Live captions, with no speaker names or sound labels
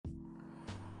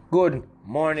Good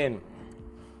morning.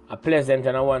 A pleasant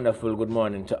and a wonderful good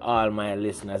morning to all my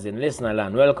listeners in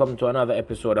Listenerland. Welcome to another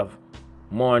episode of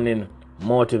Morning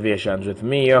Motivations with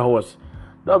me, your host,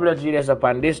 WG Des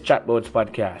upon this Chatboats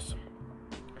podcast.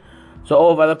 So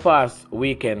over the past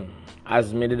weekend,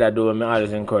 as me did I do, me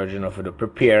always encourage to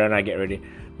prepare and I get ready.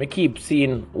 Me keep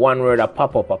seeing one word a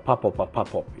pop up.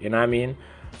 You know what I mean?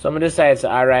 So I decided,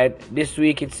 alright, this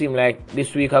week it seemed like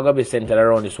this week I'm going to be centered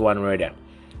around this one word there.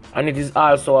 And it is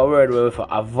also a word we have to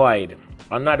avoid.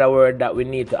 Another word that we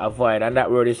need to avoid, and that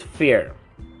word is fear.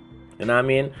 You know what I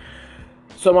mean?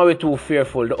 Some are we too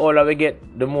fearful. The older we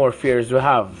get, the more fears we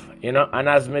have. You know, and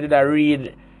as me did I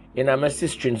read in my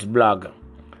sister's blog,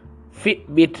 Fit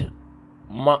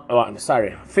Mom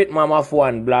of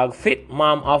One blog,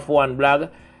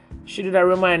 she did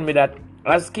remind me that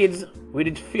as kids we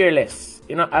did fearless.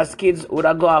 You know, as kids would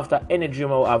I go after any dream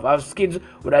we have. As kids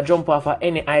would I jump off of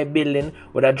any high building,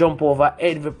 would I jump over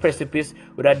every precipice,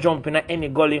 would I jump in any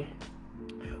gully.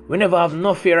 We never have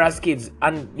no fear as kids.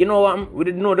 And you know what? We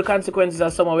didn't know the consequences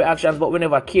of some of our actions, but we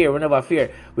never care, we never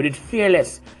fear. We did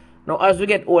fearless. Now as we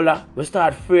get older, we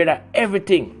start afraid of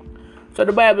everything. So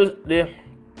the Bible, the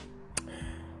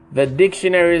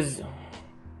dictionary's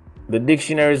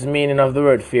meaning of the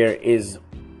word fear is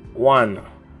 1.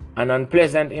 An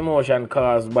unpleasant emotion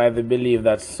caused by the belief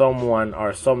that someone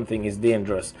or something is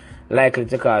dangerous, likely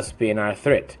to cause pain or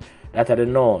threat. That are the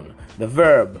noun. The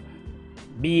verb,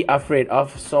 be afraid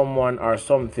of someone or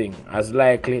something as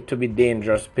likely to be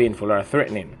dangerous, painful or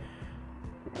threatening.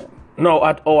 Now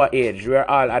at our age, we are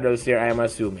all adults here, I am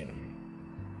assuming.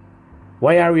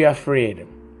 Why are we afraid?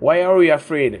 Why are we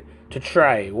afraid to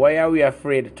try? Why are we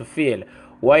afraid to fail?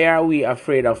 Why are we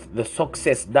afraid of the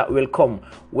success that will come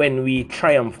when we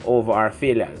triumph over our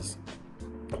failures?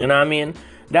 You know what I mean?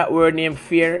 That word named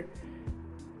fear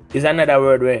is another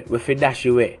word where we dash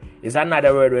away. It's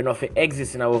another word where nothing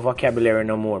exists in our vocabulary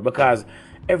no more. Because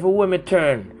everywhere we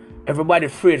turn, everybody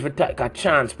afraid to take a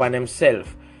chance on themselves.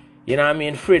 You know what I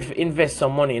mean? Afraid to invest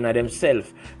some money in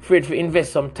themselves. Afraid to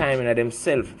invest some time in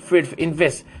themselves. Afraid to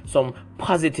invest some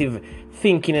positive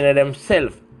thinking in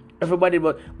themselves. Everybody,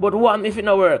 but what if it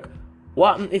not work?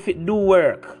 What if it do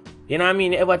work? You know what I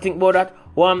mean? You ever think about that?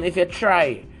 What if you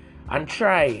try and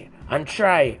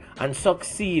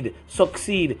succeed?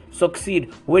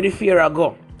 Where the fear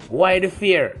go? Why the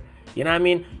fear? You know what I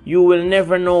mean? You will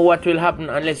never know what will happen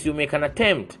unless you make an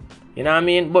attempt. You know what I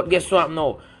mean? But guess what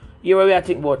now? Here where I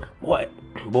think about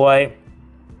boy,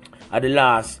 at the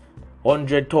last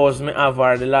 100,000 I have,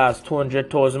 or the last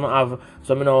 200,000 I have,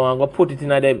 so I'm going to put it in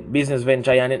the business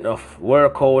venture and it enough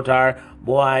work out, or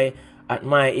boy, at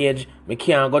my age, I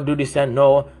can't go do this and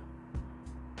no.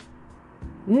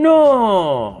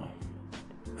 No!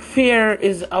 Fear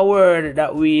is a word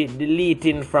that we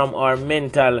deleting from our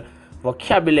mental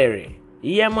vocabulary.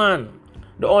 Yeah, man.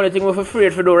 The only thing we're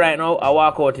afraid to do right now, I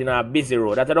walk out in a busy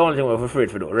road. That's the only thing we're afraid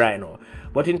to do right now.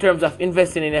 But in terms of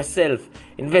investing in yourself,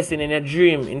 investing in your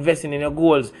dream, investing in your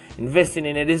goals, investing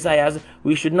in your desires,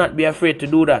 we should not be afraid to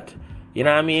do that. You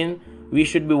know what I mean? We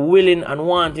should be willing and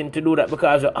wanting to do that,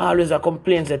 because we always are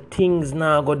complaining that things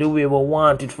now go the way we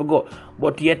want it to go.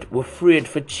 But yet we're afraid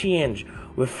for change.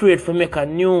 We're afraid for make a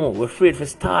new. We're afraid for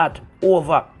start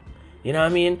over. You know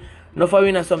what I mean? Now for we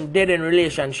in some dead-end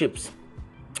relationships.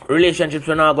 Relationships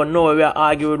we're not going to know. We are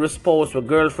arguing with spouse, with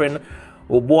girlfriend,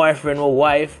 with boyfriend, with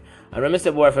wife. And when I say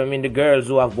boyfriend, I mean the girls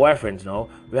who have boyfriends now.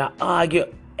 We are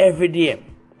arguing every day.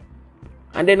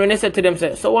 And then when they say to them,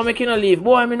 so what making you leave?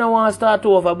 Boy, me no want to start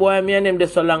over. Boy, me and them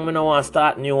this so long, me no want to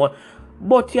start new.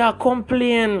 But you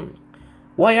complain.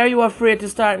 Why are you afraid to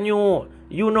start new?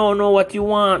 You don't know what you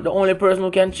want. The only person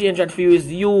who can change that for you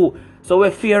is you. So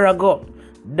where fear I go?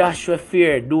 Dash with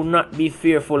fear. Do not be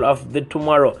fearful of the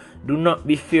tomorrow. Do not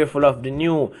be fearful of the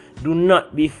new. Do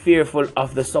not be fearful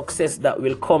of the success that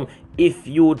will come if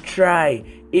you try,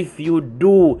 if you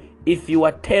do, if you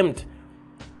attempt.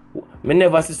 We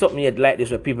never see something yet like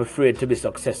this where people afraid to be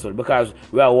successful, because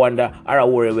we are wonder or a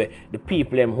worry where the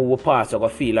people them who will pass are going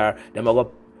to feel or them are going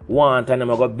to want and them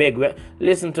are going to beg.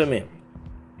 Listen to me.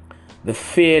 The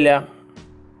failure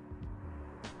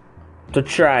to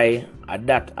try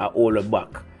that are all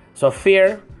back. So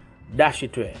fear, dash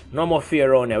it away. No more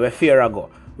fear around here. Where fear I go.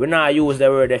 We now use the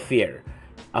word of fear.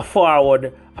 A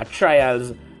forward, a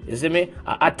trials, you see me?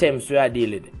 A attempts we are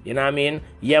dealing. You know what I mean?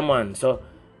 Yeah, man. So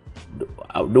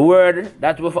the word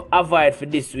that we avoid for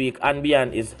this week and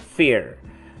beyond is fear.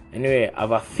 Anyway, have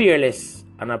a fearless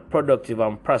and a productive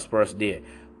and prosperous day.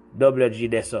 WG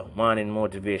Des, Morning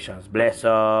Motivations. Bless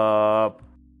up.